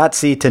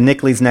 Grazie to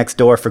Nickli's Next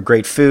Door for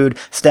great food,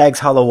 Stag's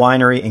Hollow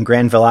Winery and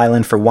Granville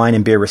Island for wine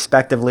and beer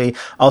respectively.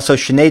 Also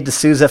Sinead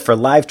D'Souza for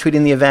live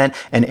tweeting the event,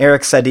 and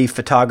Eric Sadi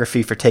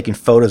Photography for taking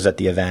photos at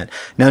the event.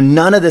 Now,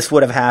 none of this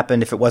would have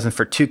happened if it wasn't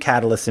for two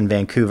catalysts in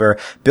Vancouver,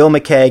 Bill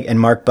McKeag and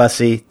Mark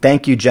Bussey.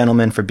 Thank you,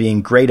 gentlemen, for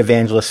being great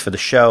evangelists for the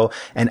show,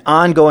 and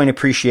ongoing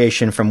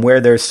appreciation from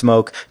Where There's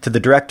Smoke to the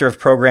director of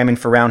programming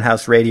for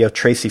Roundhouse Radio,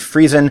 Tracy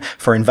Friesen,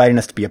 for inviting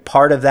us to be a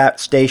part of that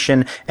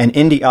station, and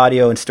indie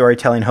audio and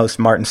storytelling host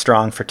Martin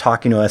Strong for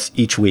talking to us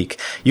each week.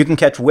 You can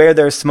catch Where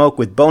There's Smoke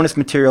with bonus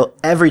material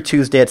every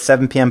Tuesday at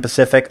 7 p.m.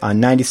 Pacific on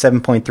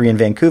 97.3 in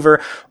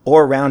Vancouver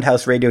or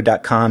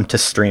roundhouseradio.com to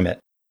stream it.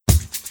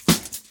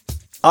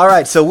 All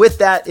right, so with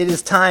that, it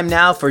is time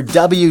now for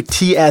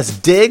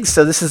WTS Digs.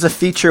 So this is a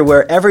feature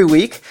where every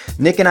week,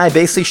 Nick and I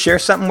basically share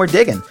something we're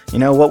digging. You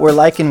know, what we're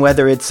liking,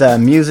 whether it's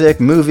music,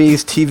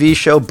 movies, TV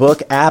show,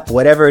 book, app,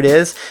 whatever it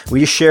is. We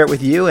just share it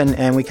with you,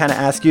 and we kind of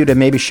ask you to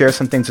maybe share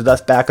some things with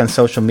us back on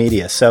social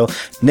media. So,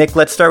 Nick,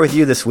 let's start with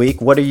you this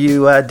week. What are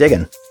you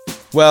digging?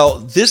 Well,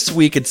 this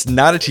week it's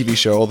not a TV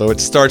show, although it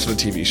starts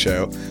with a TV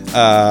show.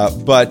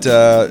 But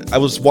I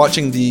was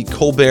watching the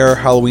Colbert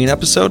Halloween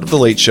episode of The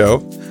Late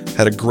Show.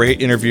 Had a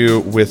great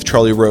interview with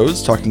Charlie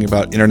Rose talking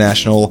about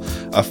international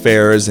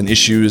affairs and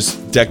issues,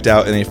 decked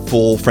out in a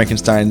full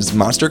Frankenstein's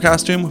monster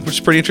costume, which is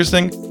pretty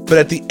interesting. But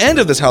at the end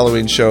of this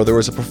Halloween show, there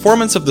was a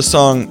performance of the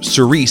song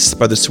Cerise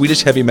by the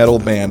Swedish heavy metal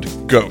band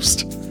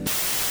Ghost.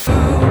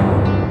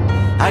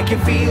 I can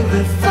feel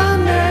the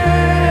thunder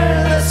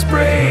that's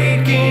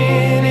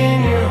breaking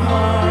in your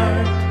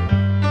heart.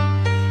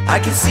 I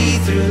can see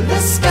through the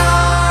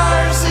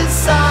scars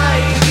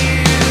inside you.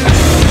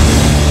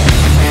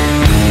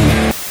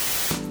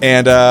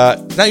 And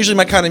not usually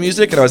my kind of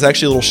music, and I was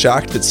actually a little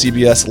shocked that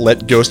CBS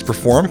let Ghost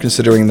perform,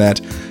 considering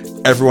that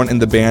everyone in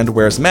the band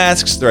wears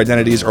masks, their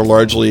identities are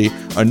largely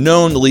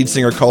unknown, the lead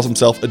singer calls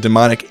himself a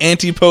demonic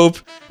anti-pope,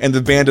 and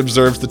the band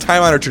observes the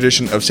time-honored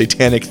tradition of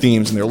satanic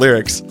themes in their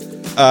lyrics.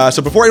 So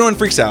before anyone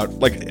freaks out,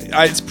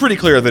 it's pretty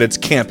clear that it's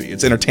campy,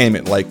 it's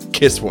entertainment, like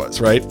Kiss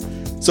was, right?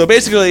 So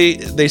basically,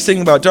 they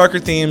sing about darker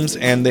themes,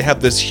 and they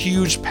have this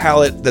huge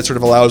palette that sort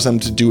of allows them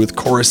to do with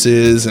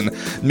choruses and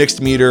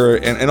mixed meter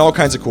and all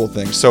kinds of cool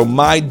things. So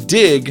my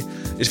dig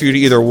is for you to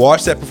either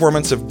watch that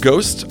performance of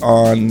Ghost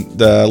on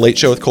The Late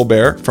Show with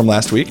Colbert from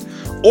last week,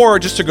 or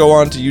just to go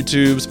on to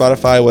YouTube,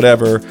 Spotify,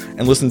 whatever,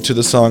 and listen to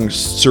the song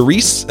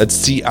Cerise, that's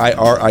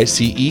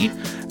C-I-R-I-C-E,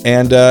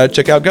 and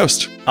check out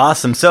Ghost.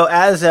 Awesome. So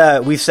as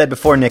we've said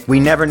before, Nick, we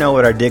never know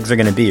what our digs are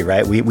going to be,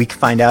 right? We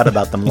find out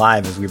about them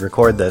live as we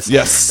record this.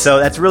 Yes. So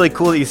that's really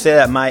cool that you say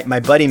that. My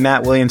buddy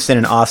Matt Williamson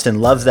in Austin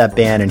loves that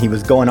band, and he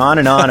was going on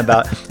and on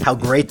about how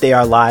great they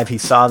are live. He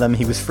saw them.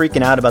 He was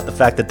freaking out about the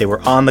fact that they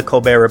were on the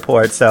Colbert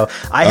Report. So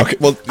I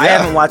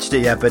haven't watched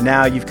it yet, but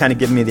now you've kind of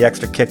given me the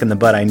extra kick in the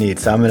butt I need.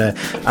 So I'm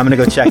gonna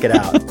go check it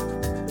out.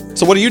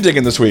 So what are you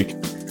digging this week?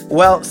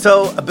 Well,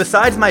 so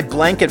besides my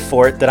blanket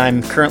fort that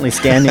I'm currently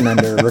standing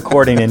under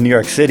recording in New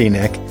York City,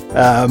 Nick,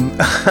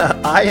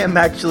 I am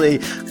actually,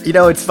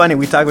 it's funny,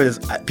 we talk about this,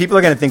 people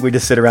are going to think we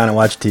just sit around and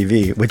watch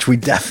TV, which we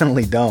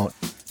definitely don't.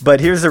 But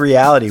here's the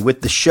reality.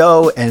 With the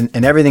show and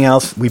everything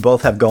else we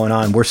both have going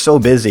on, we're so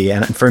busy.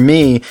 And for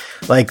me,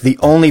 the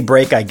only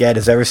break I get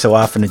is every so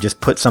often to just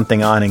put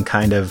something on and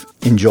kind of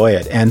enjoy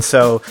it. And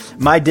so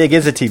my dig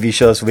is a TV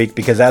show this week,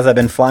 because as I've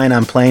been flying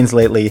on planes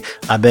lately,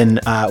 I've been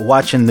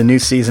watching the new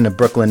season of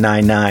Brooklyn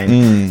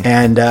Nine-Nine.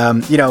 And,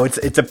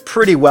 it's a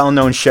pretty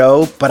well-known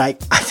show, but I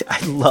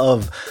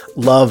love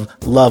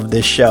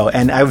this show.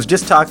 And I was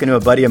just talking to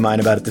a buddy of mine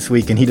about it this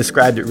week, and he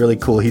described it really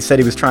cool. He said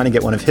he was trying to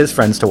get one of his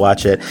friends to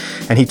watch it,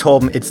 and he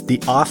told him it's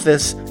The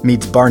Office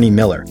meets Barney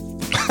Miller.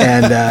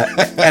 And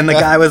the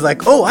guy was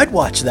like, "Oh, I'd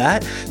watch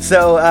that."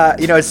 So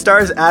it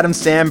stars Adam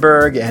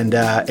Sandberg, and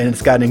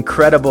it's got an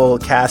incredible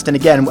cast. And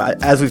again,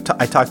 as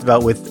I talked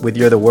about with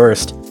You're the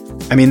Worst,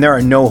 I mean, there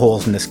are no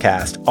holes in this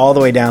cast all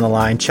the way down the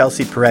line.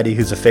 Chelsea Peretti,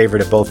 who's a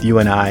favorite of both you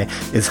and I,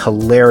 is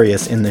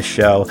hilarious in this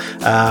show.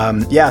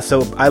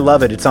 So I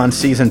love it. It's on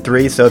season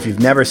 3, so if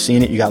you've never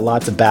seen it, you got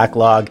lots of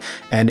backlog.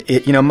 And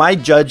my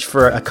judge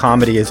for a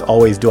comedy is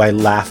always, do I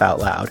laugh out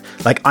loud?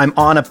 I'm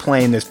on a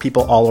plane, there's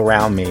people all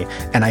around me,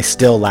 and I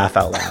still laugh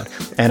out loud.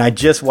 And I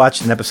just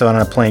watched an episode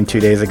on a plane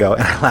 2 days ago,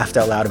 and I laughed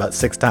out loud about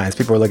 6 times.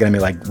 People were looking at me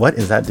like, what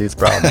is that dude's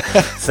problem?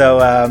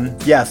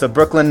 So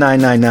Brooklyn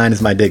 999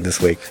 is my dig this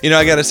week.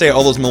 I gotta say,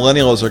 all those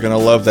millennials are gonna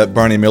love that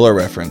Barney Miller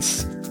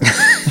reference.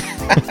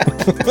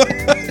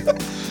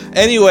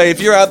 Anyway, if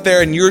you're out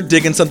there and you're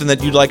digging something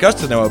that you'd like us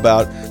to know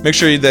about, make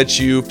sure that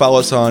you follow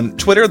us on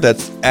Twitter.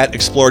 That's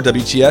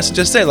 @ExploreWTS. And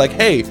just say,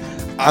 hey,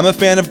 I'm a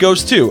fan of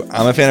Ghost too.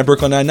 I'm a fan of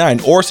Brooklyn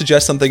Nine-Nine. Or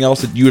suggest something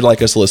else that you'd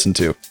like us to listen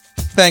to.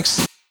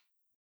 Thanks.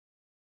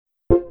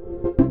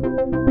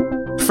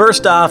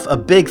 First off, a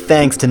big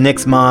thanks to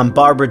Nick's mom,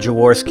 Barbara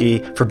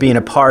Jaworski, for being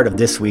a part of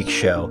this week's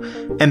show.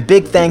 And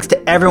big thanks to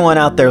everyone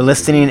out there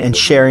listening and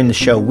sharing the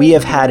show. We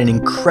have had an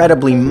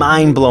incredibly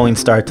mind-blowing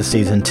start to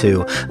season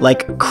 2,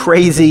 like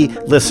crazy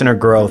listener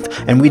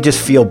growth, and we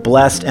just feel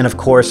blessed and, of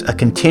course, a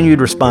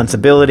continued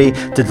responsibility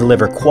to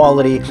deliver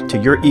quality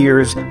to your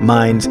ears,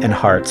 minds, and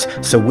hearts.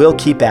 So we'll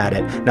keep at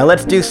it. Now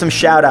let's do some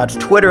shout-outs.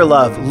 Twitter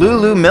love,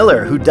 Lulu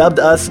Miller, who dubbed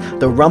us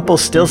the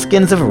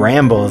Rumpelstiltskins of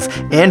Rambles,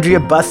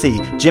 Andrea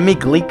Bussey, Jimmy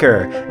Gleeker,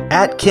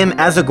 at Kim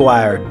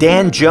Azaguire,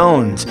 Dan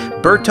Jones,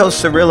 Berto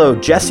Cirillo,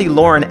 Jesse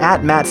Lauren,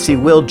 at Matt C.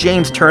 Will,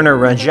 James Turner,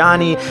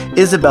 Rajani,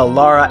 Isabel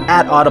Lara,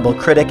 at Audible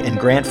Critic, and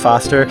Grant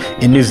Foster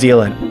in New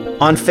Zealand.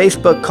 On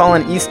Facebook,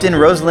 Colin Easton,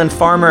 Rosalind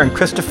Farmer, and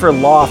Christopher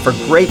Law for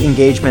great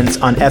engagements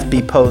on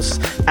FB posts,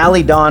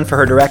 Allie Dawn for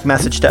her direct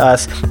message to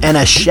us, and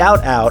a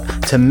shout out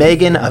to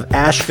Megan of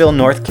Asheville,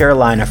 North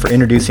Carolina for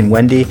introducing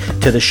Wendy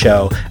to the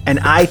show, and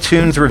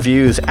iTunes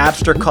reviews,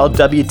 Appster called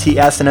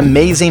WTS, an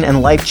amazing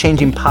and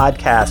life-changing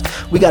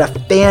podcast. We got a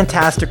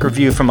fantastic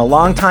review from a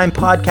longtime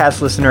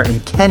podcast listener in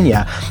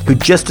Kenya who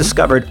just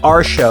discovered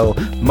our show,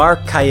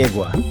 Mark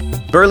Kayigwa.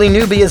 Burley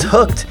Newbie is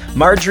hooked.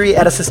 Marjorie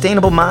at A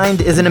Sustainable Mind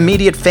is an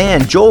immediate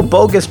fan. Joel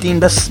Bogus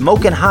deemed us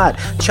smoking hot.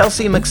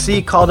 Chelsea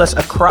McSee called us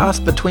a cross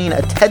between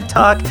a TED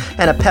Talk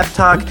and a pep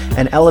talk.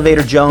 And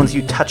Elevator Jones,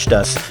 you touched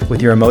us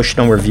with your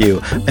emotional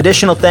review.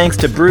 Additional thanks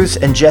to Bruce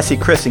and Jesse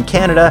Chris in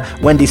Canada,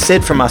 Wendy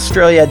Sid from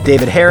Australia,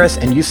 David Harris,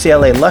 and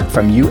UCLA Luck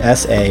from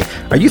USA.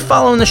 Are you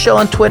following the show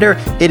on Twitter?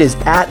 It is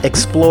at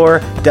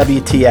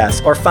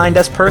ExploreWTS. Or find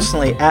us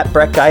personally at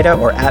Brett Gaida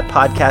or at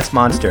Podcast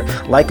Monster.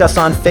 Like us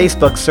on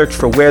Facebook, search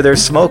for Where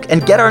There's Smoke,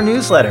 and get our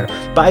newsletter.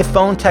 By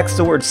phone, text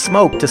the word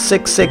SMOKE to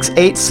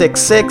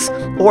 66866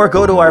 or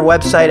go to our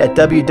website at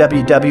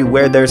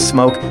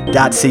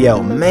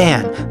www.wherethere'ssmoke.co.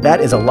 Man,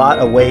 that is a lot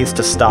of ways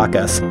to stalk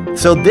us.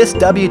 So this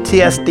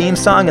WTS theme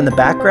song in the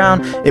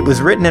background, it was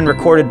written and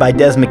recorded by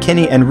Des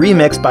McKinney and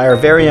remixed by our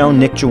very own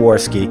Nick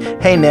Jaworski.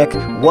 Hey Nick,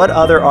 what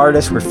other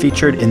artists were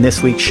featured in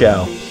this week's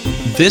show?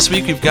 This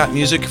week we've got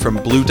music from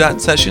Blue Dot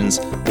Sessions,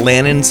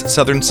 Lannon's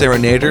Southern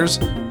Serenaders,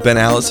 Ben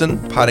Allison,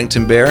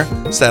 Poddington Bear,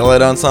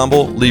 Satellite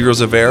Ensemble, Lee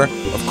Rosevere,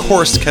 of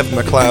course Kevin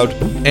MacLeod,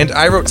 and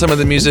I wrote some of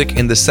the music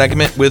in the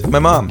segment with my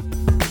mom.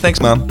 Thanks,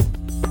 Mom.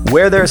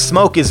 Where There's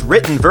Smoke is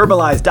written,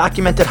 verbalized,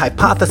 documented,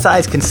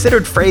 hypothesized,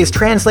 considered, phrased,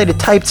 translated,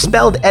 typed,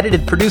 spelled,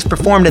 edited, produced,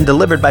 performed, and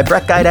delivered by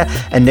Brett Gaida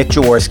and Nick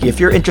Jaworski. If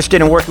you're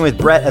interested in working with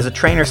Brett as a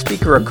trainer,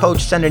 speaker, or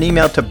coach, send an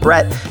email to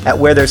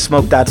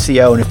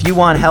brett@wherethere'ssmoke.co. And if you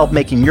want help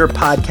making your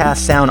podcast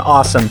sound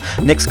awesome,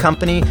 Nick's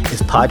company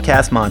is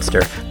Podcast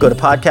Monster. Go to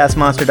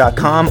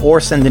podcastmonster.com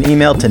or send an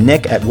email to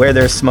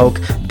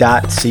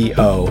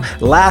nick@wherethere'ssmoke.co.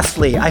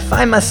 Lastly, I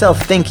find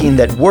myself thinking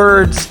that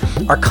words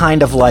are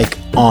kind of like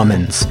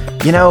almonds.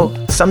 You know,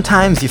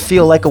 sometimes you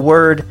feel like a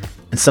word,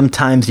 and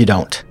sometimes you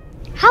don't.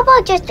 How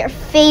about just your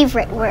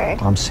favorite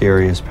word? I'm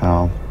serious,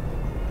 pal.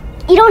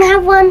 You don't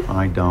have one?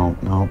 I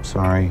don't. Nope,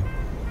 sorry.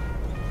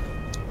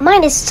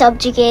 Mine is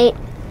subjugate.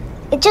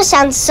 It just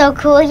sounds so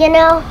cool, you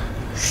know?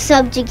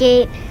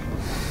 Subjugate.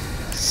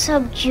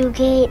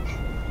 Subjugate.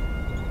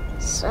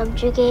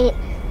 Subjugate.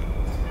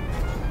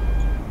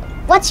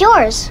 What's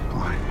yours?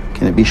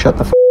 Can it be shut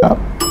the f*** up?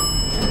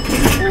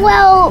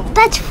 Well,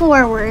 that's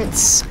 4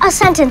 words. A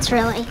sentence,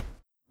 really.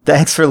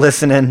 Thanks for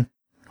listening.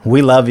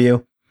 We love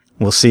you.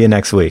 We'll see you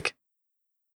next week.